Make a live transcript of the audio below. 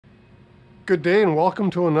Good day and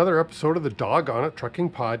welcome to another episode of the Dawg Inc Trucking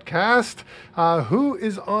Podcast. Who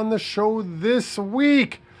is on the show this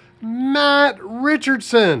week? Matt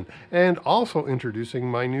Richardson. And also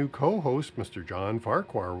introducing my new co-host, Mr. John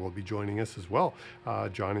Farquhar, will be joining us as well.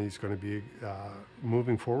 Johnny's going to be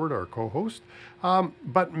moving forward, our co-host.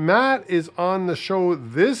 But Matt is on the show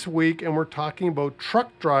this week and we're talking about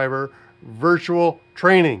truck driver virtual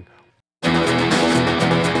training.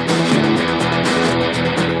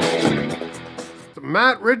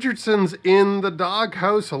 Matt Richardson's in the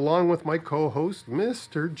doghouse along with my co-host,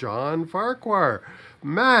 Mr. John Farquhar.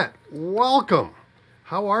 Matt, welcome.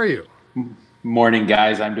 How are you? Morning,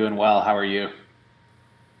 guys. I'm doing well. How are you?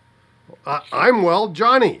 I'm well.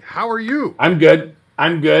 Johnny, how are you? I'm good.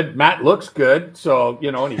 Matt looks good, so,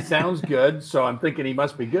 and he sounds good, so I'm thinking he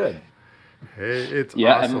must be good. Hey, it's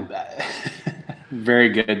awesome. Very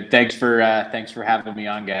good. Thanks for having me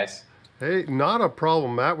on, guys. Hey, not a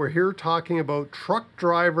problem, Matt. We're here talking about truck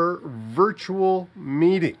driver virtual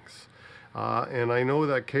meetings. And I know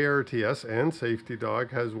that KRTS and Safety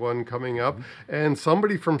Dog has one coming up. And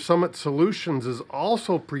somebody from Summit Solutions is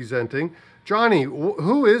also presenting. Johnny,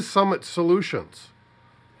 who is Summit Solutions?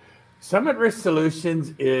 Summit Risk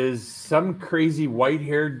Solutions is some crazy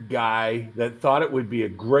white-haired guy that thought it would be a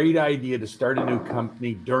great idea to start a new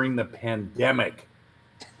company during the pandemic.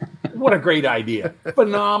 What a great idea.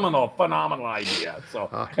 Phenomenal idea.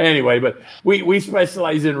 So anyway, but we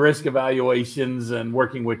specialize in risk evaluations and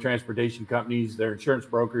working with transportation companies, their insurance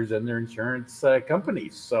brokers, and their insurance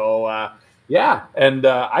companies. So yeah, and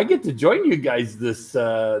I get to join you guys this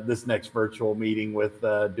next virtual meeting with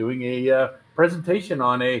doing a presentation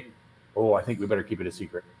on I think we better keep it a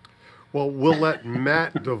secret. Well, we'll let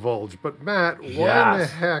Matt divulge. But Matt, why in the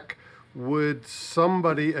heck would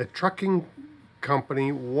somebody, a trucking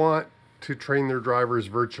company, want to train their drivers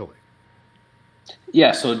virtually?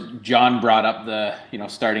 Yeah, so John brought up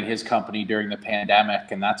starting his company during the pandemic,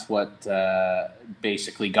 and that's what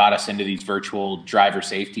basically got us into these virtual driver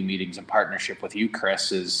safety meetings in partnership with you,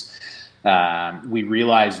 Chris, is we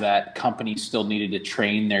realized that companies still needed to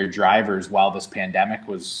train their drivers while this pandemic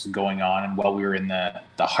was going on and while we were in the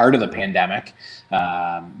heart of the pandemic,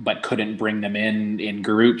 but couldn't bring them in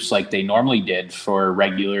groups like they normally did for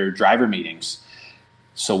regular driver meetings.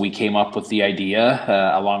 So we came up with the idea,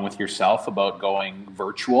 along with yourself, about going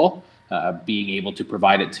virtual, being able to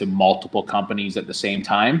provide it to multiple companies at the same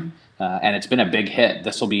time. And it's been a big hit.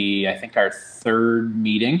 This will be, I think, our third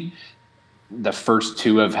meeting. The first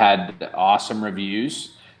two have had awesome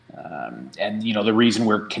reviews. And, the reason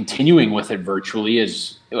we're continuing with it virtually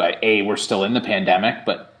is, A, we're still in the pandemic,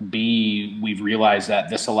 but B, we've realized that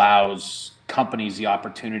this allows companies the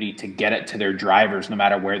opportunity to get it to their drivers no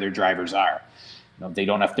matter where their drivers are. They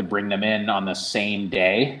don't have to bring them in on the same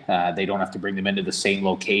day. They don't have to bring them into the same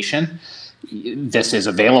location. This is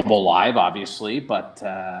available live, obviously, but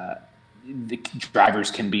the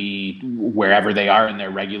drivers can be wherever they are in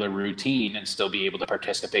their regular routine and still be able to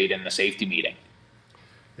participate in the safety meeting.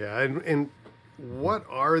 Yeah, and what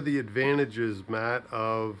are the advantages, Matt,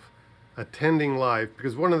 of attending live?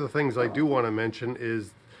 Because one of the things I do want to mention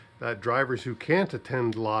is that drivers who can't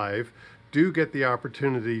attend live do get the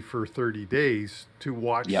opportunity for 30 days to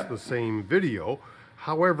watch the same video.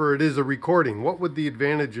 However, it is a recording. What would the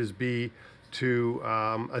advantages be to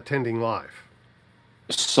attending live?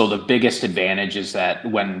 So the biggest advantage is that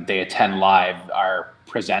when they attend live, our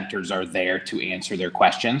presenters are there to answer their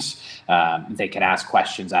questions. They can ask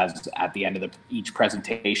questions at the end of each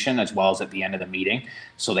presentation as well as at the end of the meeting.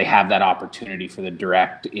 So they have that opportunity for the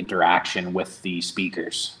direct interaction with the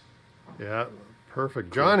speakers. Yeah,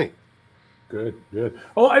 perfect. Johnny. Good.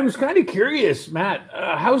 Oh, I was kind of curious, Matt,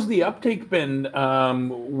 how's the uptake been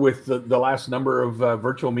with the last number of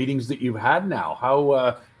virtual meetings that you've had now?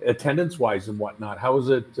 How attendance-wise and whatnot? How is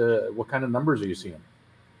it? What kind of numbers are you seeing?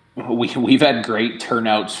 We've had great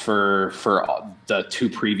turnouts for the two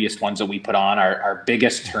previous ones that we put on. Our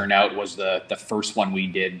biggest turnout was the first one we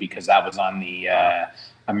did because that was on the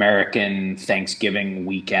American Thanksgiving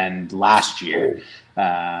weekend last year.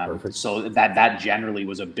 So that generally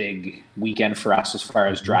was a big weekend for us as far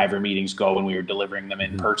as driver meetings go when we were delivering them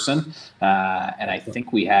in person. And I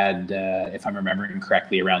think we had, if I'm remembering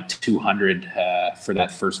correctly, around 200 for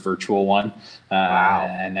that first virtual one. Wow.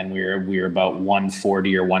 And then we were about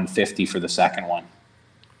 140 or 150 for the second one.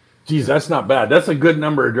 Geez, that's not bad. That's a good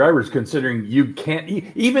number of drivers considering you can't,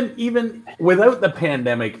 even without the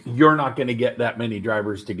pandemic, you're not going to get that many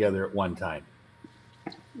drivers together at one time.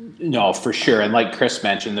 No, for sure. And like Chris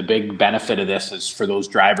mentioned, the big benefit of this is for those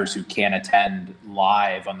drivers who can't attend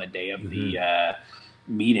live on the day of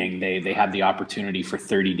meeting, they had the opportunity for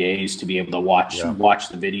 30 days to be able to watch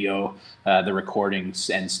the video, the recordings,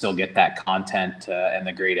 and still get that content and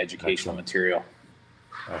the great educational material.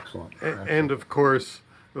 Excellent. And of course,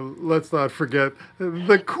 let's not forget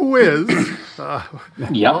the quiz.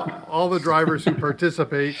 All the drivers who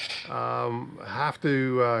participate have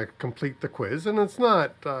to complete the quiz, and it's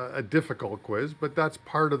not a difficult quiz, but that's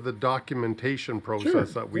part of the documentation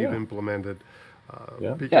process that we've implemented.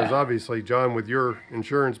 Because obviously, John, with your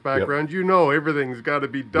insurance background, you know everything's got to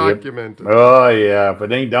be documented. Oh yeah, if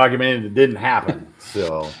it ain't documented, it didn't happen.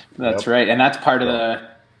 So that's right, and that's part of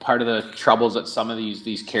the troubles that some of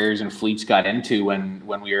these carriers and fleets got into when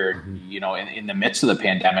we were in the midst of the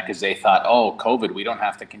pandemic, is they thought, oh, COVID, we don't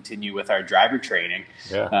have to continue with our driver training,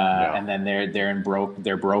 and then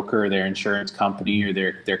their broker, their insurance company, or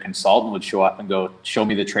their consultant would show up and go, show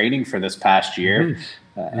me the training for this past year.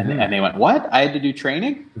 And they went, what? I had to do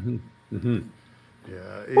training?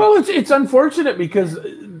 Well, it's unfortunate, because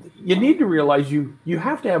you need to realize you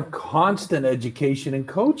have to have constant education and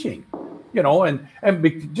coaching,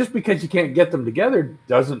 just because you can't get them together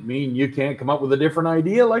doesn't mean you can't come up with a different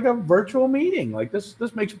idea, like a virtual meeting. Like this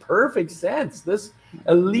makes perfect sense. This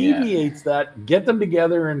alleviates that. Get them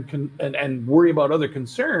together and worry about other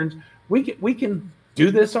concerns. We can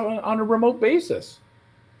do this on a remote basis.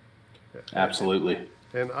 Absolutely.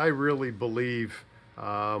 And I really believe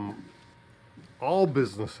all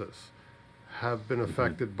businesses have been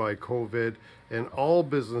affected by COVID, and all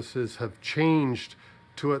businesses have changed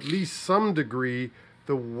to at least some degree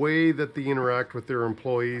the way that they interact with their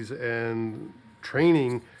employees, and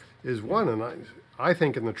training is one. And I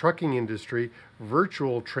think in the trucking industry,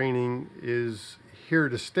 virtual training is here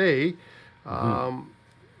to stay,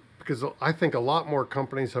 because I think a lot more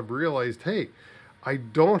companies have realized, hey, I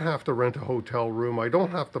don't have to rent a hotel room. I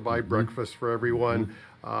don't have to buy breakfast for everyone,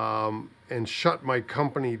 and shut my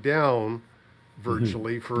company down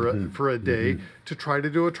virtually for a day to try to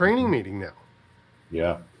do a training meeting now.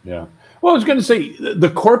 Yeah. Well, I was going to say, the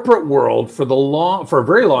corporate world for a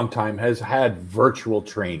very long time has had virtual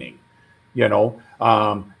training. You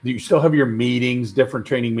still have your meetings, different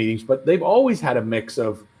training meetings, but they've always had a mix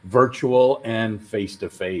of virtual and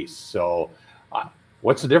face-to-face. So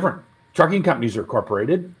what's the difference? Trucking companies are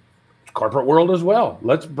incorporated, corporate world as well.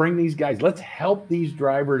 Let's bring these guys. Let's help these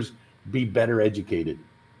drivers be better educated.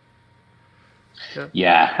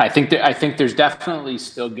 Yeah, I think there's definitely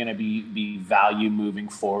still going to be value moving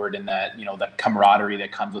forward in that, the camaraderie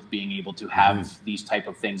that comes with being able to have these type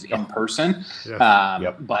of things in person.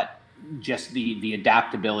 But just the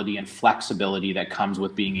adaptability and flexibility that comes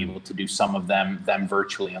with being able to do some of them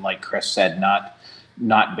virtually, and like Chris said,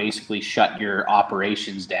 not basically shut your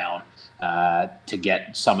operations down to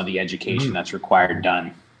get some of the education that's required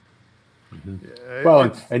done.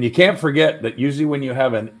 Well, and you can't forget that usually when you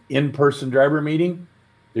have an in-person driver meeting,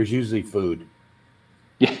 there's usually food.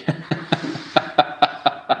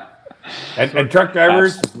 And truck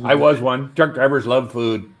drivers, I was one. Truck drivers love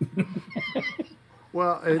food.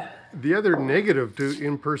 Well, the other negative to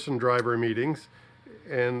in-person driver meetings,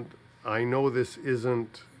 and I know this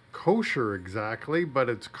isn't kosher exactly, but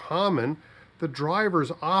it's common, the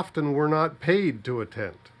drivers often were not paid to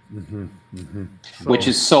attend. Which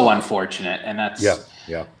is so unfortunate, and that's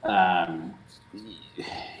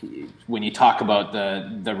when you talk about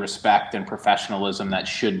the respect and professionalism that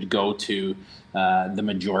should go to the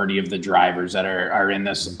majority of the drivers that are in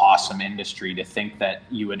this awesome industry, to think that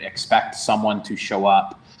you would expect someone to show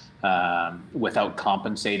up without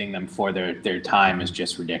compensating them for their time is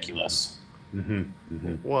just ridiculous.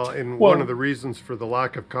 Well, and one of the reasons for the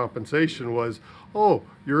lack of compensation was, oh,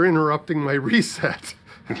 you're interrupting my reset.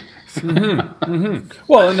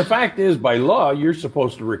 Well, and the fact is, by law, you're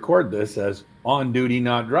supposed to record this as on duty,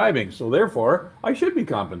 not driving. So therefore, I should be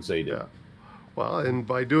compensated. Yeah. Well, and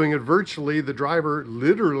by doing it virtually, the driver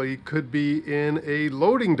literally could be in a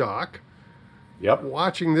loading dock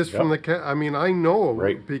watching this from the I mean, I know,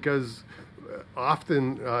 because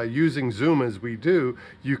often using Zoom as we do,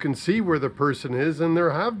 you can see where the person is, and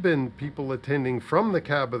there have been people attending from the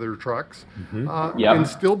cab of their trucks and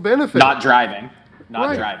still benefit. Not driving.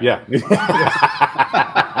 Driving. Yeah.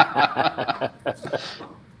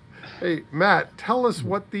 Hey, Matt, tell us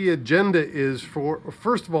what the agenda is for.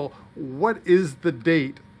 First of all, what is the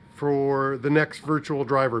date for the next virtual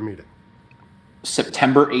driver meeting?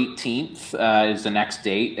 September 18th is the next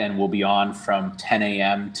date, and we'll be on from 10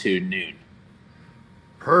 a.m. to noon.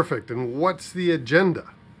 Perfect. And what's the agenda?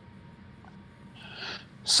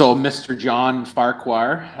 So Mr. John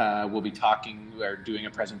Farquhar will be talking or doing a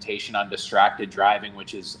presentation on distracted driving,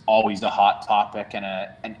 which is always a hot topic and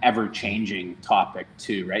an ever-changing topic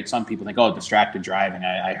too, right? Some people think, oh, distracted driving.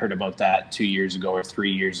 I heard about that 2 years ago or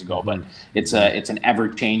 3 years ago, but it's an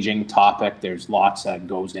ever-changing topic. There's lots that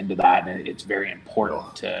goes into that, and it's very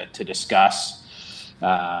important to discuss.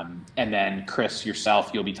 And then Chris,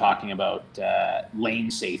 yourself, you'll be talking about lane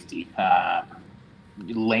safety.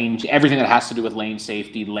 Everything that has to do with lane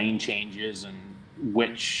safety, lane changes, and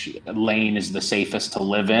which lane is the safest to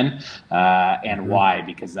live in, and why,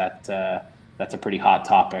 because that's a pretty hot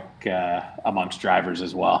topic amongst drivers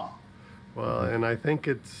as well. Well, and I think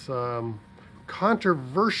it's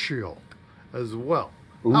controversial as well.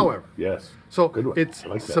 Ooh, however, yes. So it's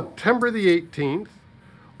like September the 18th.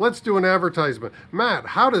 Let's do an advertisement. Matt,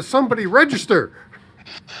 how does somebody register?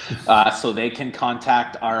 So they can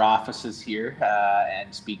contact our offices here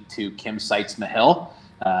and speak to Kim Sytsma-Hill,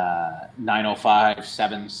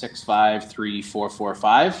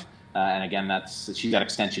 905-765-3445. And again, she's got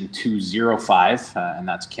extension 205, and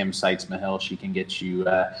that's Kim Sytsma-Hill. She can get you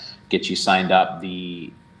signed up.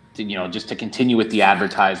 Just to continue with the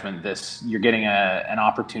advertisement, you're getting an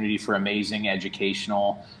opportunity for amazing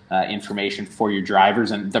educational information for your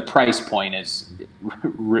drivers, and the price point is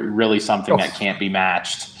really something that can't be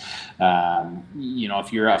matched.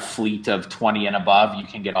 If you're a fleet of 20 and above, you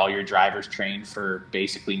can get all your drivers trained for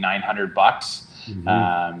basically $900.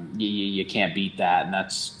 You can't beat that, and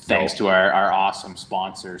that's thanks to our awesome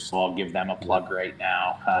sponsors. So I'll give them a plug right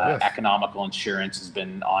now. Economical Insurance has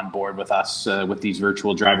been on board with us with these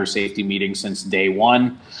virtual driver safety meetings since day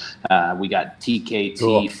one. We got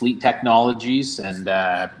TKT Fleet Technologies and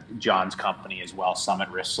John's company as well, Summit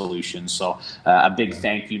Risk Solutions. So a big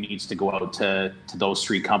thank you needs to go out to those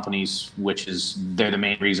three companies, they're the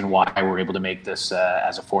main reason why we're able to make this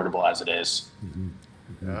as affordable as it is.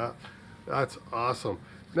 Yeah. That's awesome.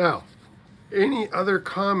 Now, any other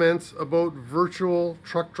comments about virtual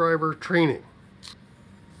truck driver training?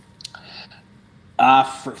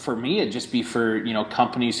 For me, it'd just be for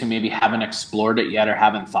companies who maybe haven't explored it yet or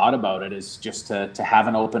haven't thought about it, is just to have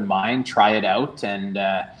an open mind, try it out, and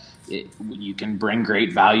you can bring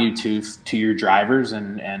great value to your drivers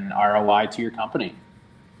and ROI to your company.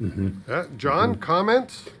 John,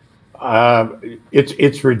 comments?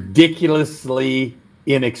 It's ridiculously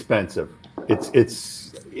inexpensive.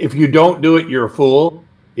 It's if you don't do it, you're a fool.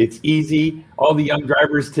 It's easy. All the young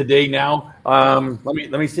drivers today now, let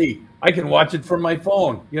me see. I can watch it from my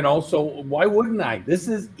phone, so why wouldn't I? This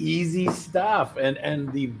is easy stuff,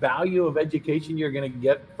 and the value of education you're going to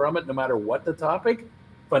get from it, no matter what the topic,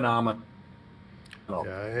 phenomenal.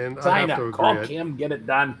 Yeah, and sign up, call Kim, get it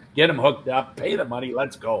done, get them hooked up, pay the money,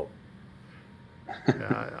 let's go.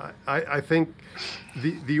 Yeah, I think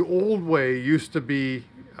the old way used to be,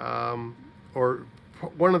 or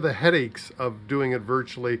one of the headaches of doing it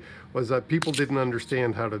virtually was that people didn't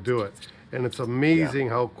understand how to do it. And it's amazing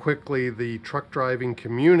how quickly the truck driving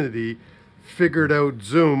community figured out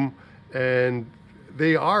Zoom, and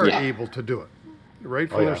they are able to do it right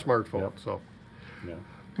from their smartphone. So,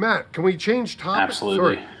 Matt, can we change topic?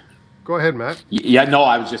 Absolutely. Sorry. Go ahead, Matt. Yeah, no,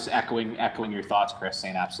 I was just echoing your thoughts, Chris,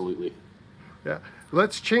 saying absolutely. Yeah.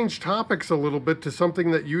 Let's change topics a little bit to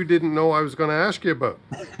something that you didn't know I was going to ask you about.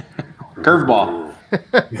 Curveball.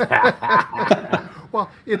 Well,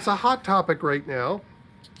 it's a hot topic right now,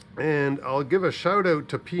 and I'll give a shout out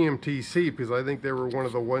to PMTC because I think they were one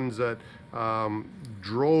of the ones that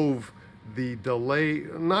drove the delay,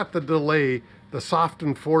 the soft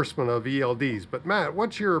enforcement of ELDs. But Matt,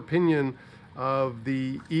 what's your opinion of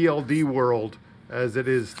the ELD world as it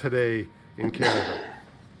is today in Canada?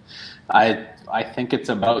 I think it's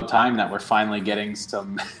about time that we're finally getting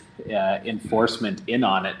some enforcement in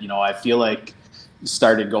on it. I feel like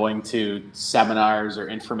started going to seminars or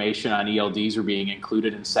information on ELDs or being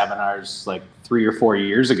included in seminars like 3 or 4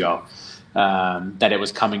 years ago, that it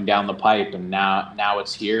was coming down the pipe, and now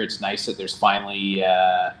it's here. It's nice that there's finally,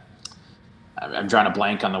 I'm drawing a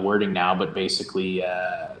blank on the wording now, but basically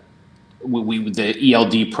the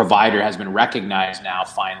ELD provider has been recognized now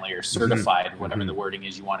finally, or certified, whatever the wording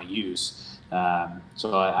is you want to use.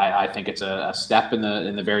 So I think it's a step in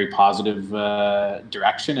the very positive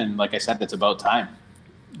direction, and like I said, it's about time.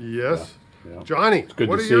 Yes. Yeah. Johnny,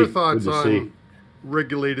 what are your thoughts on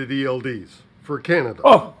regulated ELDs for Canada?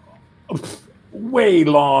 Oh, way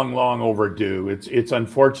long overdue. It's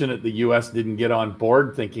unfortunate the U.S. didn't get on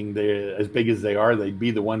board, thinking they, as big as they are, they'd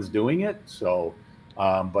be the ones doing it. So,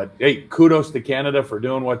 but hey, kudos to Canada for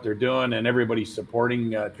doing what they're doing, and everybody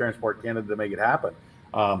supporting Transport Canada to make it happen.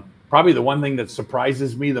 Probably the one thing that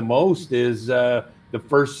surprises me the most is the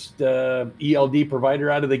first ELD provider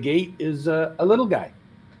out of the gate is a little guy.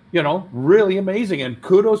 You know, really amazing. And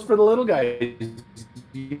kudos for the little guys.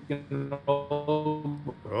 You know,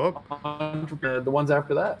 the ones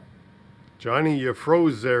after that. Johnny, you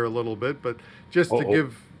froze there a little bit, but just to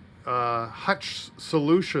give Hutch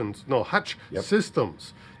Solutions, no, Hutch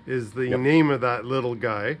Systems is the name of that little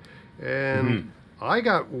guy. And I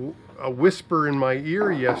got a whisper in my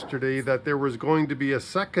ear yesterday that there was going to be a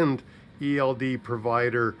second ELD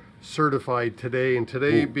provider certified today, and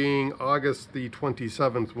today being August the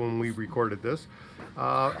 27th when we recorded this.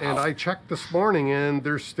 And I checked this morning and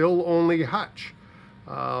there's still only Hutch.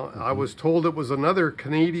 I was told it was another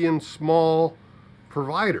Canadian small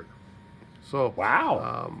provider. So,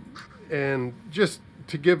 wow. And just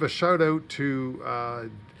to give a shout out to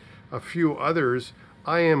a few others,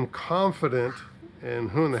 I am confident,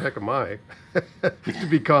 and who in the heck am I to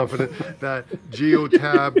be confident that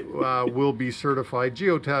Geotab will be certified.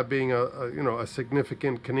 Geotab being a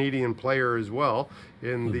significant Canadian player as well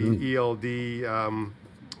in the ELD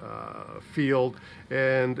field,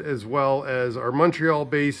 and as well as our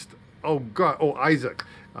Montreal-based Isaac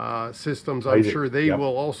Systems. I'm sure they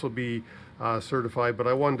will also be certified, but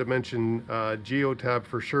I wanted to mention Geotab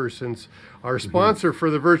for sure, since our sponsor for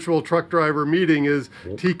the virtual truck driver meeting is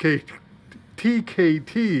TKT,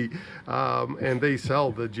 and they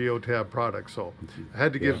sell the Geotab product. So I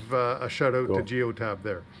had to give a shout out to Geotab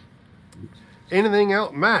there. Anything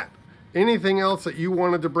else, Matt? Anything else that you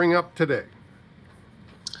wanted to bring up today?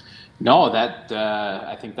 No, that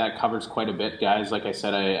I think that covers quite a bit, guys. Like I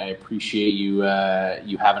said, I appreciate you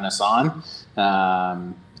having us on,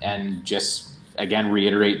 and just again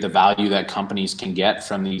reiterate the value that companies can get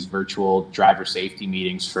from these virtual driver safety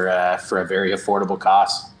meetings for a very affordable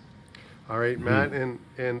cost. All right, Matt,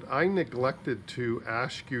 and I neglected to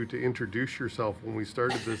ask you to introduce yourself when we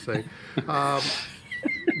started this thing.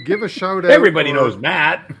 Give a shout out. Everybody knows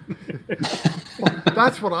Matt.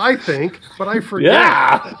 That's what I think, but I forget.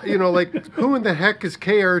 Yeah. You know, like, who in the heck is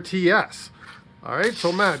KRTS? All right,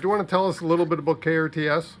 so Matt, do you want to tell us a little bit about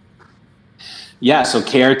KRTS? Yeah, so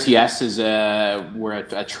KRTS is we're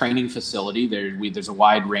a training facility. There's a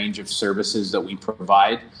wide range of services that we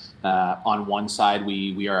provide. On one side,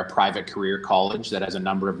 we are a private career college that has a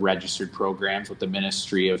number of registered programs with the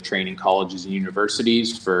Ministry of Training Colleges and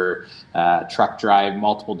Universities for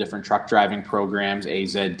multiple different truck driving programs,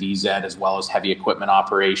 AZ, DZ, as well as heavy equipment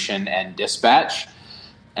operation and dispatch.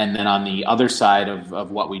 And then on the other side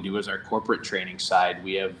of what we do is our corporate training side.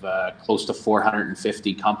 We have close to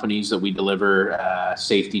 450 companies that we deliver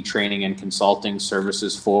safety training and consulting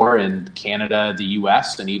services for in Canada, the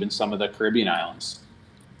US, and even some of the Caribbean islands.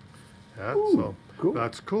 Yeah, so cool.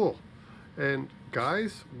 That's cool. And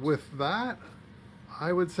guys, with that,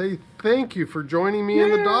 I would say thank you for joining me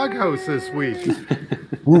in the doghouse this week.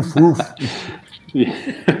 Woof, woof.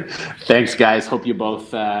 Thanks, guys. Hope you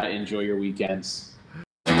both enjoy your weekends.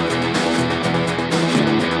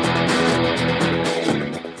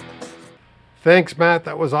 Thanks, Matt.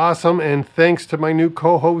 That was awesome. And thanks to my new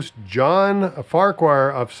co-host, John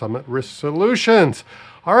Farquhar of Summit Risk Solutions.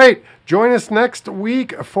 All right, join us next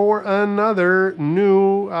week for another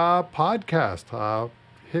new podcast.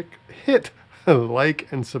 Hit like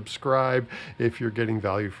and subscribe if you're getting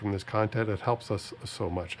value from this content. It helps us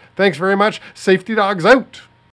so much. Thanks very much. Safety Dogs out.